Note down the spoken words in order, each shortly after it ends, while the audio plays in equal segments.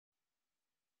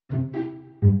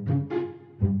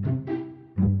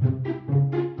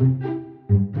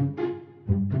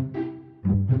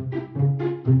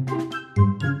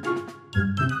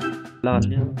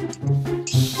हाल्ने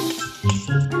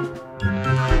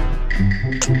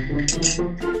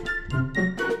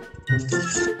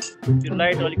यो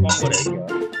लाइट अलि कम गरे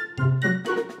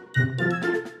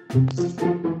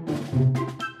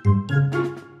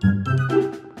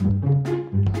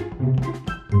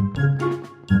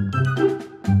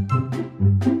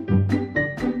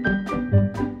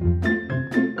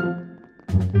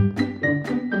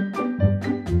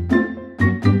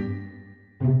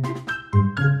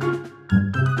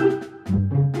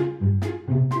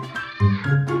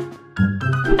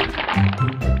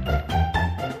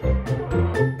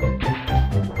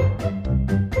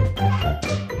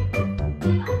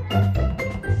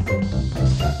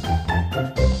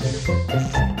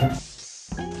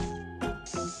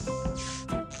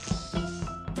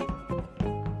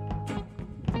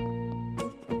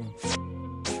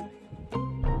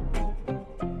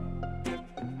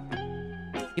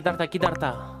क्या किधर था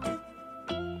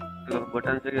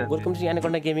बटन से क्या welcome two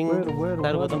anaconda gaming where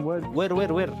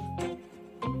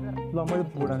ल मैले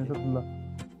बोडाने छ ल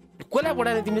कोला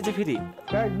बोडाने तिमीले चाहिँ फेरि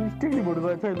काय मिस्टेकली बोड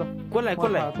गएछ है ल कोला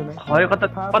खै कता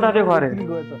चाहिँ गरे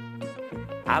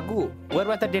आगु where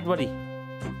was the dead body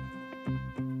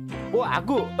ओ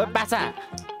आगु ओ पासा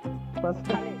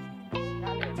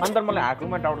अन्तर मलाई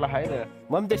आगुमा डाउट लाग्यो त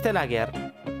म पनि त्यस्तै लाग्यो यार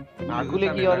आगुले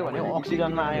के गर्यो भने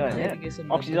अक्सिजनमा आयो भने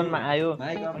अक्सिजनमा आयो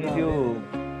अनि त्यो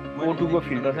O2 को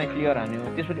फिल्टर चाहिँ क्लियर हान्यो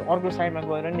त्यसपछि अर्को साइडमा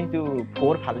गएर नि त्यो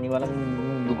फोर फाल्नेवाला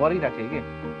गरिराख्यो के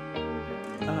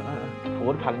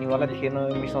फोर फाल्नेवाला थिएन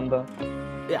मिसन त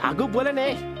ए आगु बोले नि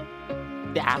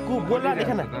ए आगु बोल न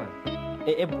देखन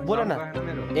ए बोल न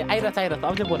ए आइरा अब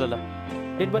चाहिँ बोल ल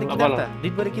डेड बडी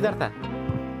किधर था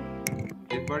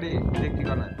डेड बडी इलेक्ट्रिक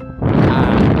गर्न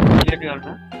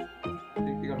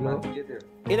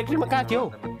इलेक्ट्रिकमा कहाँ थियो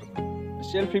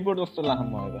सेल्फ रिपोर्ट जस्तो लाग्छ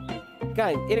मलाई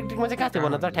कहाँ इलेक्ट्रिकमा चाहिँ कहाँ थियो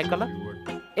भन्न त ठ्याक्क ल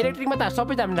इलेक्ट्रिकमा त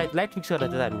सबै हामी लाइट फिक्स गरेर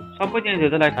थियो हामी सबै त्यहाँ थियो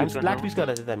त लाइट फिक्स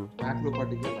गरेर थियो हामी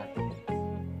माथिल्लोपट्टि के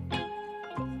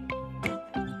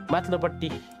माथिल्लोपट्टि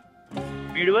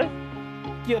भिड भयो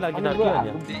के होला किन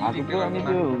आगुको अनि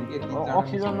त्यो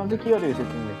अक्सिजनमा चाहिँ के गरेको थियो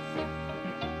तिमीले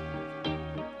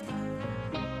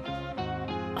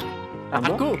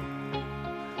आगु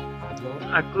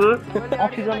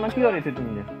अक्सिजनमा के गरेको थियो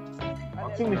तिमीले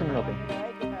के मिसन गर्यो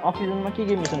अक्सिजनमा के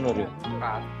मिसन गर्यो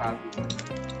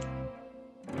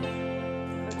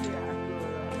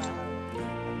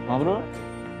हाम्रो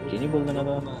के नि बोल्दैन त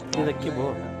त्यो त के भयो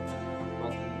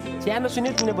सानो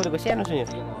सुन्यो तिमीले बोलेको सानो सुन्यो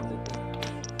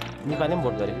नेपाली पनि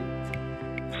भोट गर्यो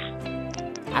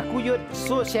आगु यो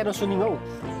सो सानो सुनिङ हौ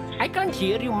I can't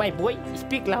here you my boy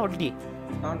speak loudly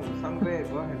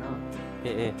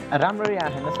ए राम्ररी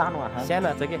आएन सानो आछ सानो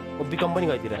आछ के ओ बिकम पनि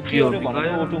गइदिरा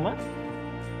ओटुमा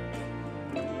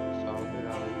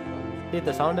त्यही त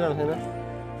साउन्ड राम्रो छैन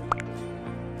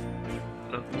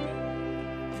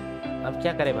अब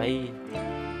क्या करे भाइ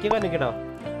के गर्ने केटा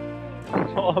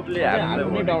सबले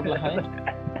हामीले डाउट लाग्यो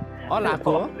अल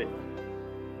आको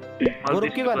गरु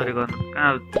के गर्ने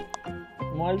कहाँ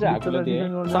मैले चाहिँ आको दिए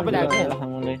सबैले आको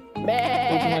मैले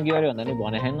ओटुमा गयो भन्दा नि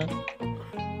भने छैन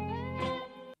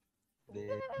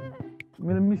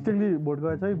मेरो मिस्टेकली भोट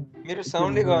गएछ है मेरो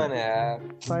साउन्डै गएन यार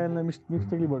सायदले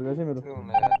मिस्टेकली भोट गएछ मेरो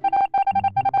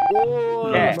ओ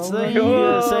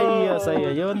सही हो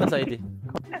यो भन्दा सही थियो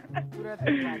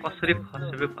कसरी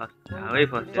फस्यो हावै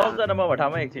फस्यो सबजना म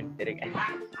भटामा एकछिन धेरै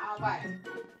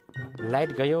लाइट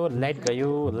गयो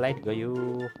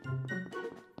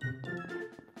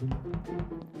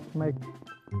माइक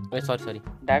ए सरी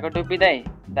ढाकोटोपी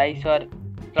दाइ सर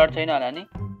फ्लड छैन होला नि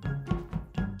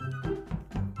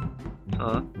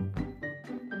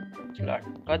फ्लड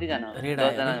कति जना 10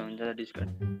 जना हुन्छ त डिस्कर्ड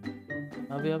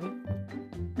अबे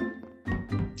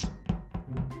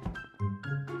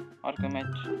अर्को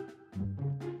match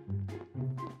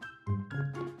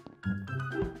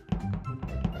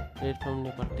red from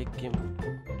Nepal take game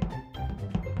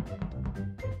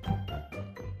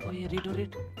ओ ये रेड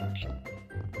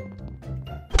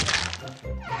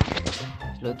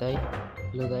लो दाई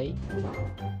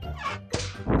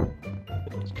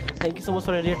thank you so much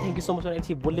for red thank you so much for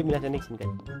actually बोलले मिला था नेक्स्ट इनका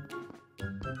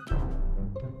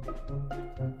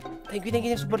thank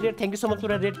you super red thank you so much for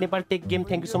red Nepal take game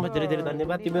thank you so much धेरै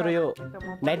धन्यवाद तिम्रो यो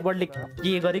नाइट बर्डले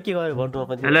के गर्यो भन्नु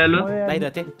पनि हेलो लाइरहेको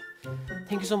थिए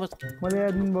थैंक यू सो मच मैले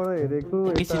एडमिनबाट हेरेको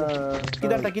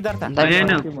किधर था हैन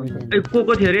ए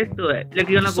को थियो रे त्यो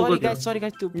इलेक्ट्रिकलमा को थियो सरी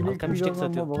गाइस त्यो हल्का मिस्टेक छ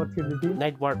त्यो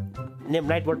नाइट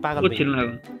बर्ड पागल भयो छिल्न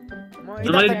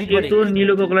मैले त्यो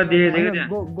नीलो कोकोला देखेको थिएँ त्यहाँ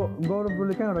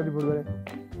गौरवले कहाँ रिपोर्ट गरे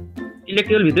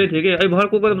इलेक्ट्रिकल भित्रै थियो के अहिले भर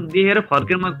को देखेर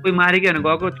फर्केरमा कोही मारे के हैन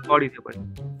गएको पडी थियो पछि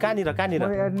कहाँनिर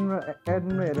मैले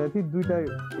एडमिनमा हेरेको थिएँ दुईटा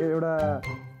एउटा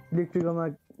इलेक्ट्रिकलमा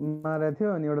मारेको थियो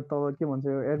अनि एउटा तल के भन्छ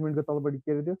एडमिनको तलपट्टि के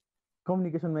अरे त्यो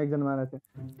कम्युनिकेसनमा एकजना मारेको थियो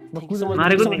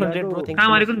मारेको कहाँ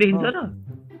मारेको देखिन्छ र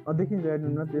देखिन्छ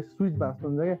एडमिनमा त्यो स्विच भास्तो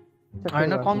हुन्छ क्या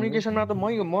हैन कम्युनिकेसनमा त म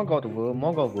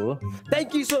गएको thank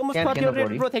you so much for your red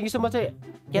bro thank you so much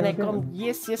can I com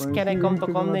yes can I कम त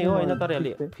कम नै हो हैन तर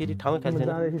अहिले फेरि ठाउँ खाल्दैन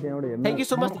थ्यांक यू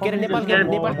सो मच के नेपाल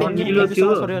निलो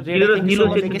थियो निलो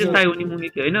सेतो चाहिँ हुने मुनी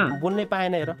थियो हैन बोल्नै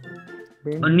पाएन हेर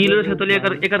निलो र सेतोले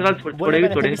एकअर्काले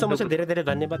छोडेको धेरै धेरै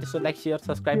धन्यवाद त्यसो लाइक शेयर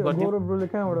सब्स्क्राइब गरिदिनु गौरव ब्रोले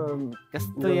कहाँबाट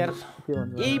कस्तो यार के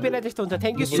भन्छ यही बेला त्यस्तो हुन्छ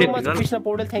thank you so much Krishna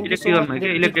Paudel thank you so much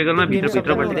इलेक्ट्रिकलमा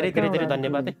भित्रबाट धेरै धेरै धेरै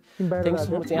धन्यवाद है थ्यांक यू सो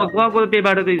मच म गएको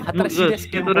त्यहीबाट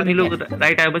सेतो र निलो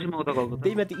राइट आएपछि म उता गएको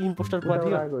त्यही माथि इम्पोस्टर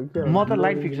पर्थ्यो म त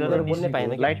लाइट फिक्सर बोल्नै पाएन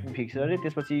लाइट फिक्सर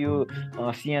त्यसपछि यो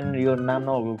सिएन यो नाम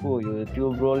नभएको यो त्यो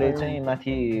ब्रोले चाहिँ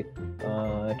माथि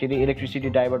के अरे इलेक्ट्रिसिटी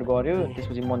डाइभर्ट गर्यो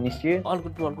त्यसपछि म निस्किएँ अल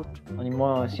गुड अनि म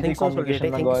सिधै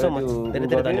कम्युनिकेसनमा गएर धेरै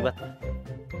धेरै धन्यवाद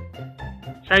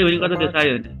साई हुने कता थियो साई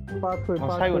हुने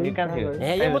साई हुने कहाँ थियो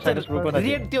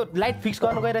रेड त्यो लाइट फिक्स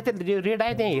गर्न गइरहेको थियो रेड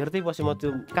आयो त्यहाँ हेर्दै बसेँ म त्यो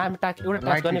काम टास्क एउटा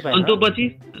टास्क गर्ने अनि त्यो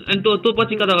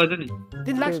पछि कता गयो नि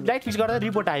त्यो लाइट फिक्स गर्दा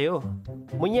रिपोर्ट आयो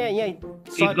म यहाँ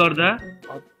फिक्स गर्दा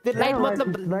त्यो लाइट मतलब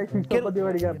लाइट फिक्स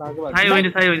कतिवटा गएर भएको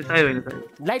साई होइन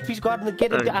लाइट फिक्स गर्न के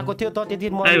त्यो आएको थियो त त्यति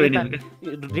म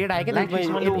रेड आयो के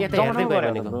यता हेर्दै गयो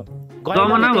भनेको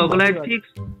जमाना भएको लाइट फिक्स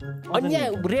अनि यहाँ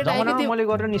रेड आयो के मैले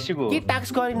गरेर निस्केको के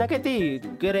टास्क गरिन के त्यही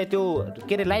के अरे त्यो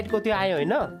के अरे लाइटको त्यो आयो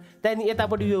होइन त्यहाँदेखि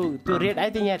यतापट्टि यो त्यो रेड आयो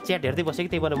त्यो यहाँ च्याट हेर्दै बसेँ कि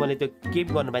त्यही भएर मैले त्यो केही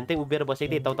गर्नु भएन त्यही उभिएर बसेको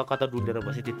थिएँ यता कता डुलेर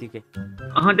बसेँ त्यतिकै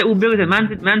त्यहाँ उभिएको थियो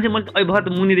मान्छे मैले अहिले भएर त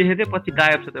मुनि देखेको थिएँ पछि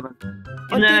गायब छ त्यो मान्छे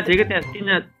 3 जना थियो क्या त्यहाँ 3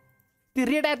 जना त्यो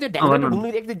रेड आयो त्यो ढ्याङ्गो घुम्नु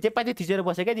एकदम जेपाते थिचेर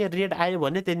बसेँ क्या त्यो रेड आयो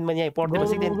भने त्यहाँदेखि मैले यहाँ पढ्दै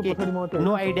बसेँ त्यहाँदेखि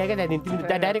नो आइडिया क्या त्यहाँदेखि तिमी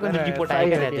डाइरेक्ट रिपोर्ट आयो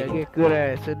क्या त्यहाँदेखि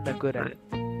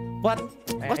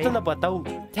कस्तो नपत्ताउ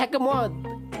ठ्याक्क म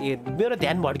मेरो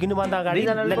ध्यान भड्किनुभन्दा अगाडि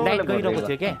लाइट गइरहेको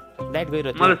थियो क्या लाइट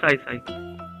गइरहेको थियो मलाई साई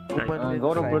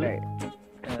गौरव ब्रोले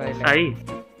साई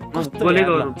बोले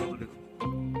गौरव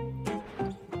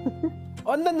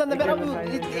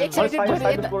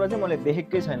मैले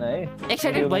देखेकै छैन है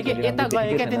एक्साइटेड भयो कि यता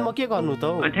गएँ क्या दिन म के गर्नु त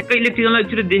ठ्याक्कै इलेक्ट्रिकल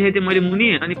एकचोटि देखेको थिएँ मैले मुनि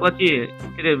अनि पछि के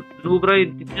अरे नुब र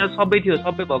सबै थियो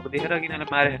सबै भएको देखेर किनभने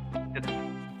मारे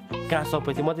कहाँ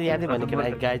सबै थियो म त यादै भने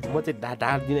केटा गाइज म चाहिँ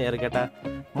ढाड दिन हेर केटा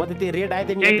म त त्यो रेड आयो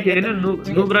त्यही थियो हैन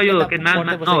नुब र यो के नाम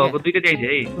नभएको दुईटा त्यही थियो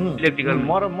है इलेक्ट्रिकल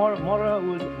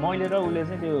मैले र उसले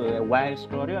चाहिँ त्यो वायर्स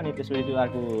गर्यो अनि त्यसपछि त्यो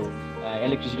अर्को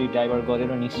इलेक्ट्रिसिटी डाइभर्ट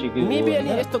गरेर निस्केको मेबी अनि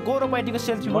यस्तो गौरवपाइटीको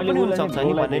सेल्फी पनि हुन सक्छ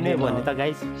नि भन्ने नै भन्ने त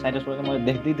गाइज साइडस पनि मैले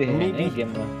देख्दै थिएँ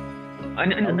गेममा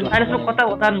अनि साइडसमा कता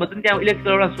उतान भयो नि त्यहाँ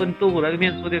इलेक्ट्रिकल एउटा सोध्नु कुरा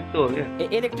मेन सोधेको हो के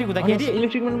इलेक्ट्रिक हुँदाखेरि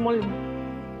इलेक्ट्रिकमा मैले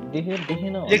देखेन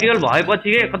इलेक्ट्रिकल भएपछि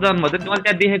के कता जानु भयो मैले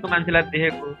त्यहाँ देखेको मान्छेलाई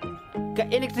देखेको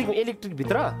इलेक्ट्रिक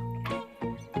भित्र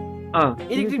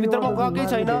इलेक्ट्रिक भित्रमा गएकै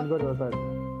छैन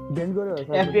भेन्ट गर्यो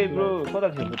एफबीआई ब्रो कता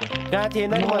थियो त कहाँ थिएन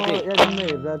नि म एकदमै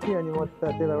हेर्दा थिएँ अनि म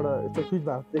त्यताबाट यस्तो स्विच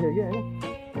भएको देखेँ कि हैन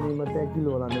अनि म त्यहाँ किलो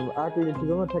होला भने आर्ट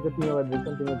इलेक्ट्रिकलमा ठ्याक्क 3 बजे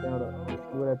देख्छन् तिम्रो त्यहाँबाट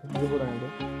गएर रिपोर्ट आउँथ्यो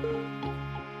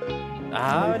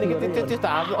अनि त्यस्तो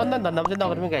अन्धन धन्दामा चाहिँ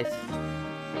नगर्नु guys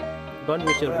don't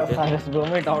West your Cyrus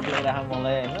ब्रोमै doubt लागिरहेको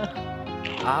मलाई हैन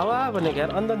हावा भनेको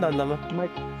यार अन्धन धन्दामा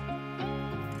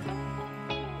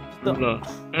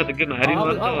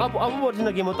अब वर्जिन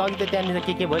गेम हो त अघि त त्यहाँनिर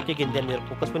के भयो के त्यहाँनिर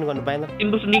फोकस पनि गर्नु पाएन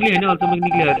इम्पोस्ट निक्लियो हैन अल्छम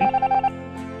निक्लियो अरे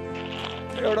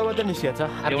एउटा मात्र निस्किएको छ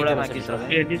एउटा बाँकी छ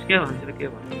ए निस्क्यो भन्छ के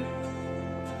भन्छ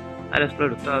अरे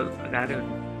स्प्लोड त गाह्रो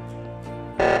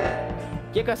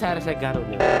के का साह्रो गाह्रो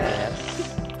हुने यार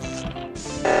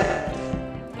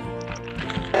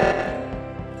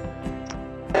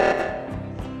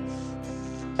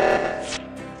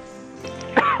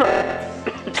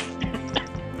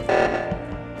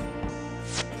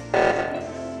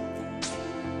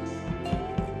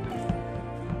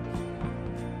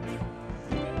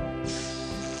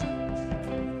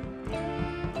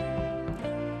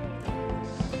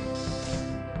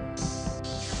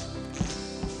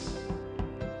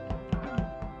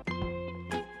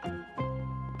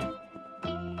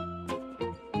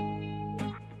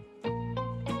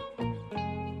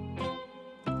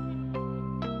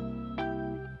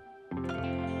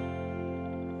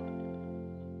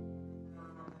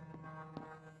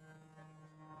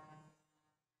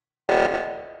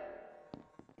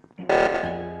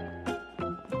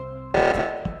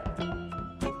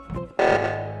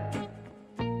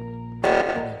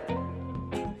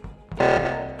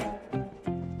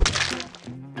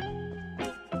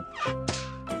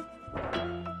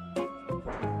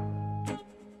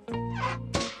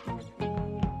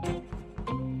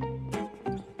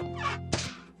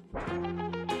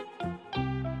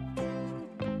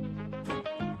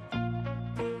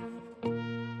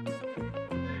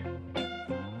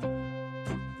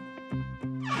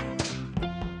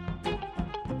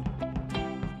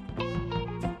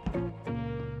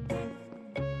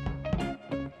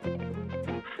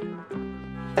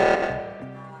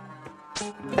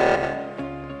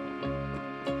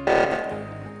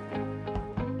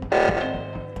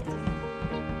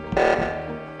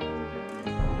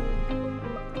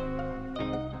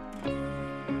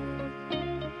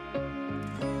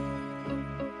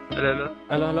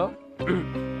हेलो हेलो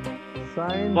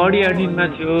साइन बडी एडमिनमा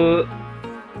थियो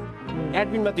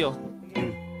एडमिनमा थियो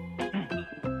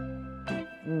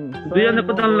दुईजना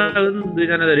को जान लाग्यो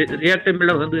दुईजना रियाक्ट टेम्पल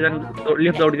हुँदा दुईजना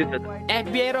लेफ्ट दौडिदै थियो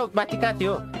एफबीआई र माथि कहाँ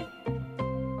थियो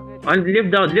अनि लेफ्ट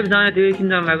जाने थियो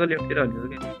एकजना लाग्यो लेफ्टतिर भन्यो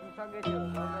के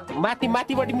माथि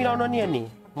माथिबाट मिलाउन नि अनि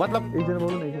मतलब एकजना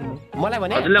बोल्नु न एकजना मलाई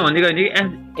भने हजुरले भन्दै गयो नि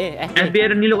एफबीआई र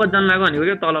निलो कत जान लाग्यो भनेको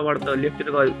के तलबाट त लेफ्टतिर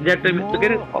गयो रियाक्ट टेम्पल के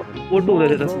रे ओटो हुँदै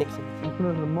थियो सुन्नुहोस् न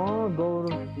म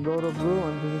गौरव ब्रो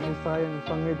अनि त्यसपछि सायन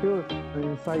सँगै थियो अनि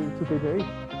साई छुट्टै थियो है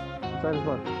साइड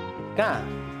कहाँ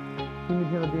तिमी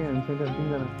थिएन त्यहाँ हुन्छ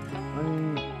तिनजना अनि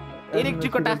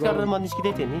इलेक्ट्रिकको टास्क गरेर म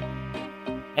निस्किँदै थिएँ नि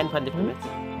एन्फान लेफ्ट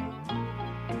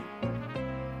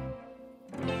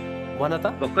भन त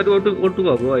भक्कत ओटो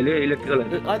भएको अहिले इलेक्ट्रिकल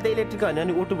अहिले इलेक्ट्रिक होइन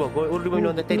अनि ओटो भएको ओटो पनि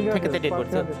भन्दा ठ्याक्कै डेट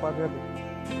गर्छ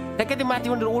ठ्याक्कै त्यो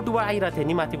माथिबाट ओटोबाट आइरहेको थियो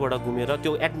नि माथिबाट घुमेर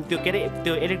त्यो के अरे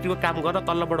त्यो इलेक्ट्रिकको काम गरेर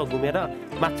तल्लोबाट घुमेर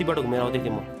माथिबाट घुमेर आउँदै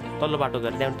थिएँ म तल्लो बाटो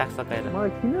गरेर त्यहाँ टाक्स सकाएर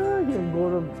मलाई किन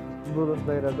गौरव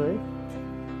दाइरा है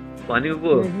भनेको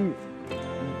को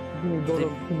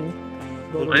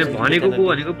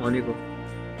भनेको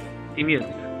तिमी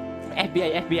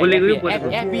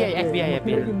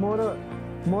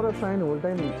म र साइन होल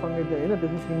टाइम सँगै थियो हैन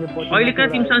त्यसपछि तिमीले पछि अहिले कहाँ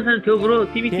तिमी सानो थियो ब्रो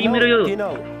तिमी मेरो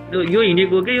यो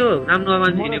हिँडेको के यो राम्रो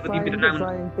मान्छे हिँडेको तिम्रो नाम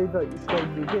साइन त्यही त स्काई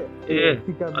ब्लू के ए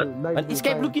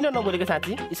स्काई ब्लू किन नबोलेको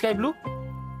साथी स्काई ब्लू उ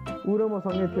र म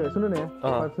सँगै थियो सुन न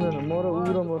सुन न म र उ र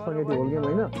म सँगै थियो होल गेम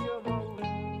हैन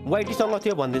वाइटीसँग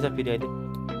थियो भन्दैछ फेरि अहिले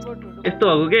यस्तो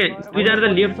भएको के दुईजना त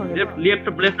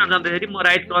लेफ्टमा जाँदाखेरि म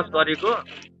राइट क्रस गरेको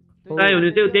कहाँ हुने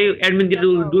थियो त्यही एडमिनतिर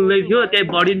डुल्दै थियो त्यही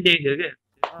बडी पनि त्यही थियो के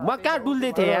म कहाँ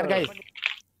डुल्दै थिएँ यार गाइस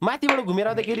माथिबाट घुमेर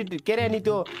आउँदाखेरि के अरे अनि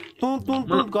त्यो तुन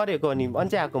गरेको अनि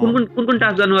अन्छे आएको कुन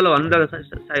टास्क गर्नु होला भन्नु त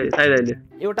सायद अहिले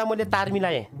एउटा मैले तार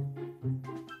मिलाएँ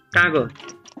कहाँको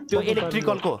त्यो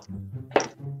इलेक्ट्रिकलको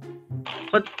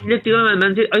इलेक्ट्रिकल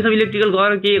मान्छे अहिलेसम्म इलेक्ट्रिकल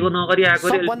गरेर के नगरी आएको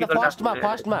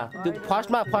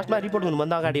फर्स्टमा रिपोर्ट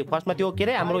हुनुभन्दा अगाडि फर्स्टमा त्यो के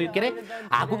अरे हाम्रो के अरे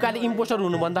हाकुकाले इम्पोस्टर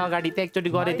हुनुभन्दा अगाडि त्यहाँ एकचोटि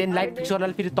गरेँ त्यहाँदेखि लाइट फिक्स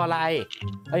गर्नाले फेरि तल आएँ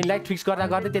अनि लाइट फिक्स गर्दा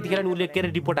गर्दै त्यतिखेर उसले के अरे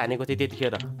रिपोर्ट हानेको थियो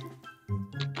त्यतिखेर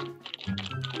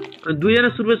दुईजना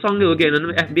सुरु सँगै हो कि होइन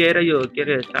एफबीआई र यो के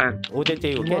अरे हो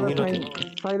त्यही हो क्या मिलो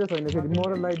साइरो छैन फेरि म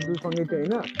र लाइट ब्लू सँगै थियो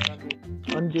हैन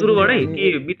अनि सुरुबाटै कि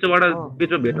बिचबाट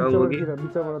भेट भएको कि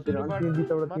बिचबाटतिर अनि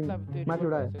बिचबाट तिमी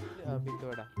माथिबाट आयो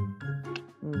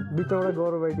बिचबाट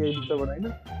गौरवबाइट आयो बिचबाट हैन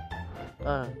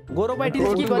गौरवबाइट के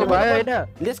गर्नु भयो हैन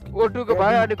ओटुको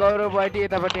भयो अनि गौरवबाइट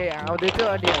यताबाट आउँदै थियो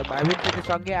अनि भाइबिन पनि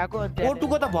सँगै आएको अनि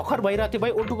ओटुको त भर्खर भइरहेको थियो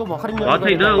भाइ ओटुको भर्खर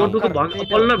छैन ओटुको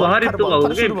पल्लो भर्खर यस्तो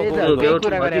भएको के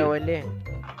कुरा गरे मैले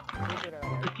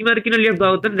तिमीहरु किन लेफ्ट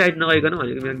गएको त राइट नगइकन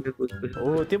भनेको मेरो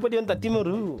हो त्यो पनि हो नि त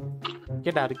तिमीहरु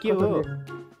केटाहरु के हो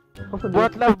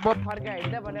मतलब म फर्का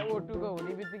हैन भने ओटुको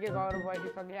हुने बित्तिकै गौरवबाइट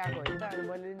सँगै आएको हैन अनि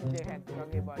मैले नि देखाएँ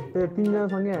सँगै बढी ए तीनजना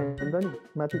सँगै आयो नि त नि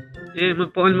माथि ए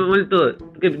मैले त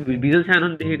के भिजुअल सानो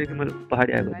देखेन कि मैले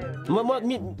पहाडी आएको म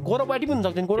गौरवबाइट पनि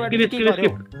सक्दैन गौरवबाइट के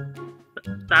गर्यो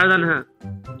चारजना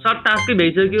सब टास्कै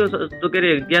भइसक्यो त्यो के अरे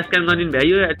ग्यास क्यान गर्ने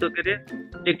भ्यायो त्यो के अरे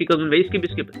टेक्निकल पनि भ्यायो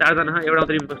स्किप चारजना एउटा त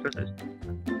इम्पोस्टर छ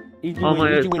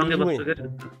सँगै बस्छु के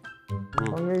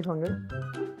सँगै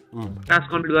टास्क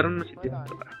कम्प्लिट गरौँ न सिधै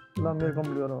ल मेरो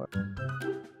कम्प्लिट गरौँ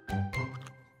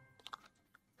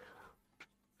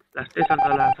लास्टै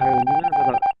सन्तला खायो नि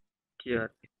तर के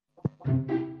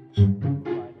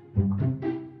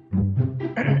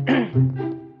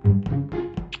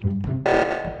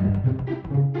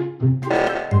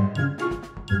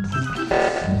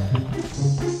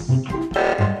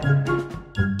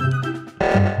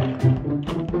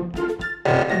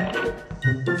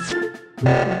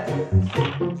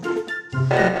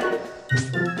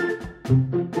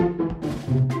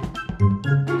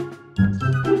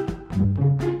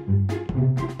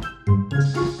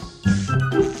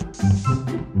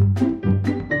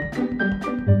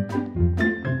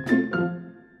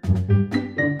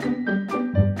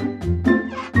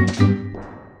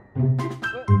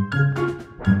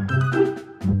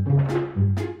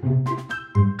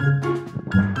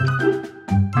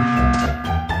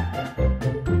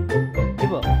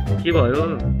के भयो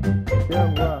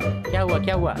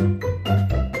क्या हुआ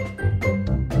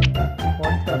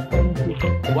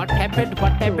What happened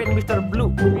Mr.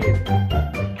 Blue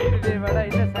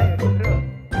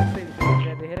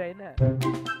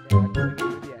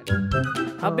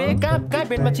अबे कहाँ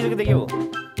भेटमा छिरेको देख्यो 100%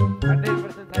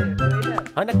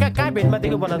 हैन कहाँ भेटमा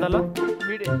देख्यो भन त ल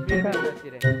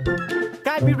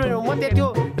कहाँ भिडियो म त्यो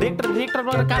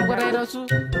रेक्टरमा काम गरिरहेको छु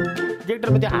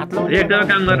रेक्टरमा त्यो हात लाउने रेक्टरमा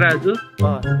काम गरिरहेको छु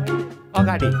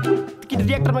अगाडि कि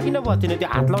रिएक्टरमा किन बस्दिन त्यो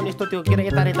हात लाउने यस्तो त्यो के अरे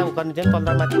यता उकाल्नु चाहिँ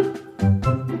तल्ला माथि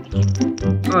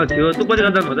थियो तँ पछि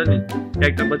गर्दा हुन्छ नि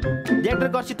ट्र्याक्टर पछि ट्र्याक्टर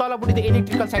गर्छ तलपट्टि त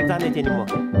इलेक्ट्रिकल साइड जाने थिएँ नि म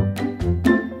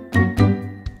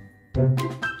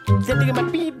त्यतिकैमा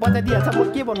पिप बजाइदिइहाल्छ म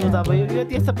के भन्नु त अब यो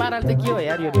त्यस्तो पाराले चाहिँ के हो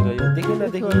यार यो देखि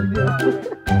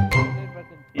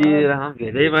ए राम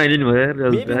धेरै माइलिन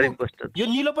भयो इम्पोस्टर यो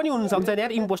निलो पनि हुनसक्छ नि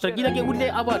यार इम्पोस्टर किनकि उसले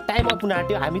अब टाइम अप हुन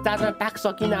आँट्यो हामी चारजना टास्क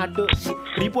सकिन आँट्यो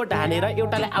रिपोर्ट हानेर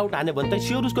एउटालाई आउट हान्यो भने त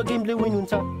स्योर उसको गेम प्ले विन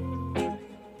हुन्छ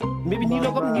मेबी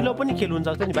निलो पनि खेल हुन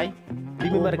सक्छ नि भाइ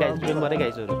रिमेम्बर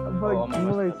गाइजहरु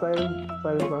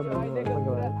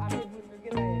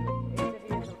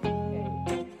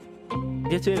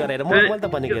त्यसै गरेर मैले त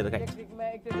भनेको हो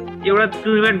गाइज एउटा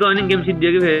टुर्नामेन्ट गर्ने गेम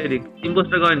जित्दियो कि फेरि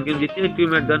इम्पोस्टर गर्ने गेम जित्यो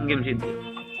टुर्नामेन्ट गर्ने गेम जित्दियो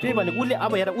त्यही भनेको उसले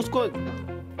अब हेर उसको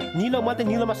निलो मात्रै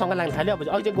निलोमा सँग लाग्न थाल्यो अब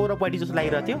अझै गौरवपाटी जस्तो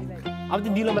लागिरहेको थियो अब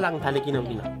चाहिँ निलोमा लाग्न थाल्यो किन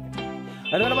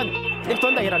र यस्तो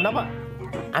नि त हेर नभए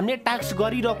हामीले टास्क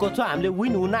गरिरहेको छ हामीले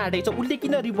विन हुन आँटेको छ उसले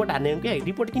किन रिपोर्ट हान्ने क्या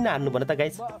रिपोर्ट किन हान्नु भने त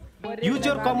guys use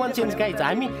your common sense guys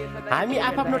हामी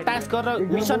आफ्नो टास्क गरेर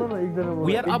mission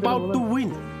we are about to win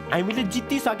हामीले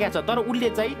जितिसकेका छ तर उसले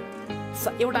चाहिँ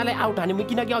एउटालाई आउट हान्यो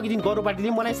किनकि अघि दिन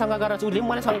गौरवपाटीले मलाई सँग गरेर उसले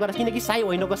मलाई सँग गरेर किनकि साई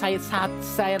होइनको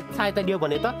सहायता दियो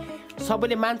भने त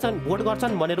सबैले मान्छन् भोट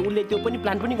गर्छन् भनेर उसले त्यो पनि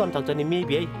प्लान पनि गर्न सक्छ नि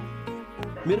मेबी है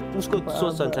मेरो उसको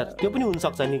सोच अनुसार त्यो पनि हुन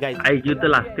सक्छ नि गाइज आइक्यू त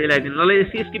लास्टै लगाइदिनु ल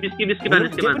स्किप त्यो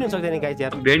पनि हुन सक्दैन गाइज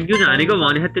यार भेन्ट क्यू हानेको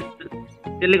भने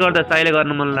त्यसले गर्दा साइले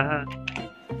गर्न मन लाग्छ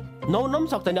नहुन पनि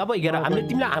सक्छ नि अब हेर हामीले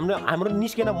तिमीलाई हाम्रो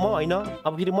निस्केन म होइन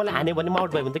अब फेरि मलाई हान्यो भने म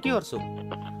आउट भयो भने त के गर्छु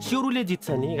स्योरुले जित्छ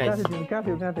नि गाइज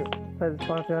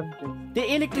त्यो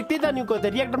इलेक्ट्रिक त्यही त नि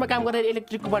रिएक्टरमा काम गरेर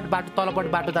इलेक्ट्रिकको बाटो तलपट्टि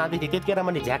बाटो जाँदै थियो त्यतिखेर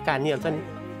मैले झ्याक्क हानिहाल्छ नि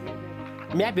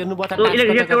म्याप हेर्नु पर्छ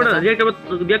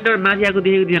रिएक्टर माथि आएको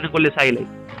देखेको थिएन कसले साइलाई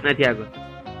माथि आएको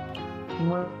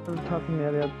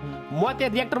म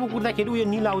त्यहाँ रिएक्टरमा कुर्दाखेरि उयो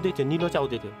निलो आउँदै थियो निलो चाहिँ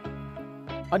आउँदै थियो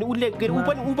अनि उसले के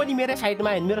ऊ पनि मेरै साइडमा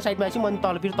आयो मेरो साइडमा आएपछि म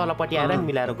फेरि तलपट्टि आएर नि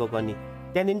मिलाएर गएको नि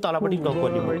त्यहाँदेखि तलपट्टि गएको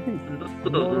नि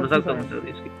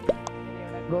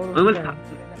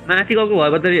माथि गएको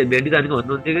भयो भने त भेटी जानेको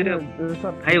भन्नुहुन्थ्यो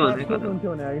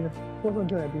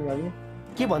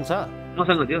के भन्छ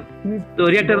मसँग थियो त्यो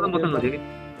रिएक्टर त मसँग थियो कि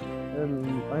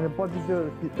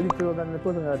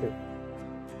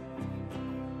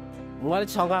मलाई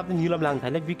सँग आफ्नो निलम लाग्न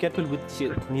थाल्यो बी केयरफुल विथ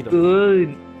निलो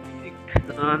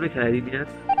नराम्रै खेलाइदिने यार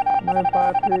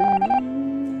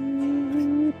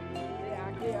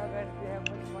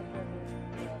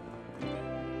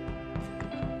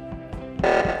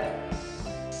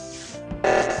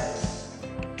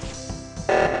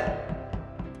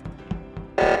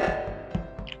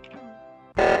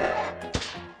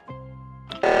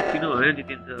किन भयो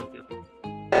जितिन्छ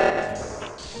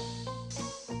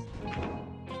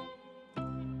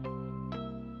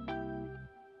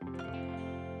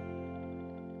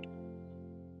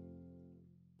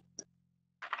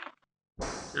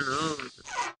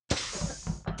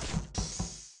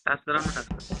टास्क राम्रो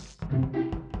टास्क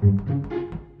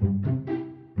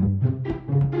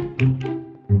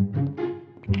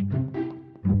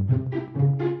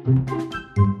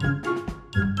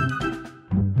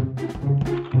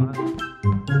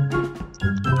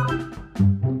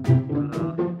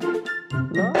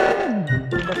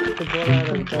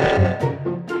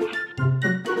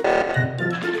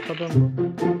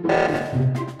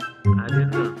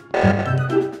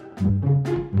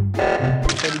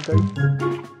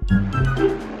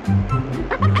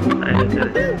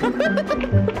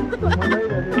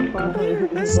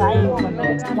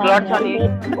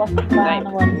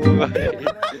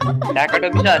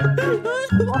ढाकाटोपी सर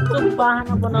कस्तो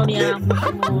बाहना बनाउने आम्मा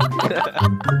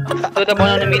त्यो त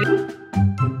बनाउनु मिल्छ